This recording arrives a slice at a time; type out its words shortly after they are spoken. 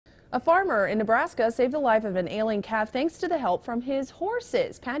A farmer in Nebraska saved the life of an ailing calf thanks to the help from his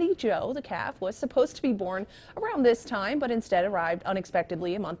horses. Patty Joe, the calf, was supposed to be born around this time, but instead arrived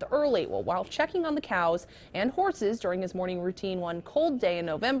unexpectedly a month early. Well, while checking on the cows and horses during his morning routine one cold day in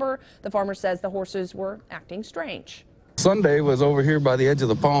November, the farmer says the horses were acting strange. Sunday was over here by the edge of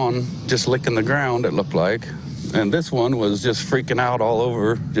the pond, just licking the ground, it looked like. And this one was just freaking out all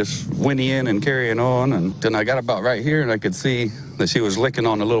over, just whinnying and carrying on. And then I got about right here and I could see that she was licking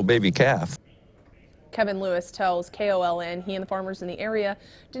on a little baby calf. Kevin Lewis tells KOLN he and the farmers in the area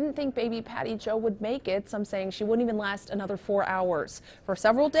didn't think baby Patty Joe would make it, some saying she wouldn't even last another 4 hours. For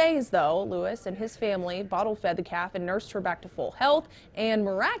several days, though, Lewis and his family bottle fed the calf and nursed her back to full health, and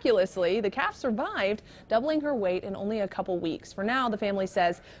miraculously, the calf survived, doubling her weight in only a couple weeks. For now, the family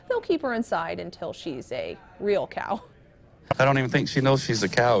says they'll keep her inside until she's a real cow. I don't even think she knows she's a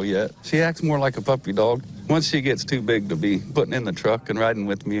cow yet. She acts more like a puppy dog. Once she gets too big to be putting in the truck and riding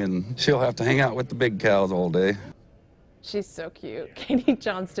with me, and she'll have to hang out with the big cows all day. She's so cute. Katie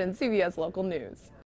Johnston, CBS Local News.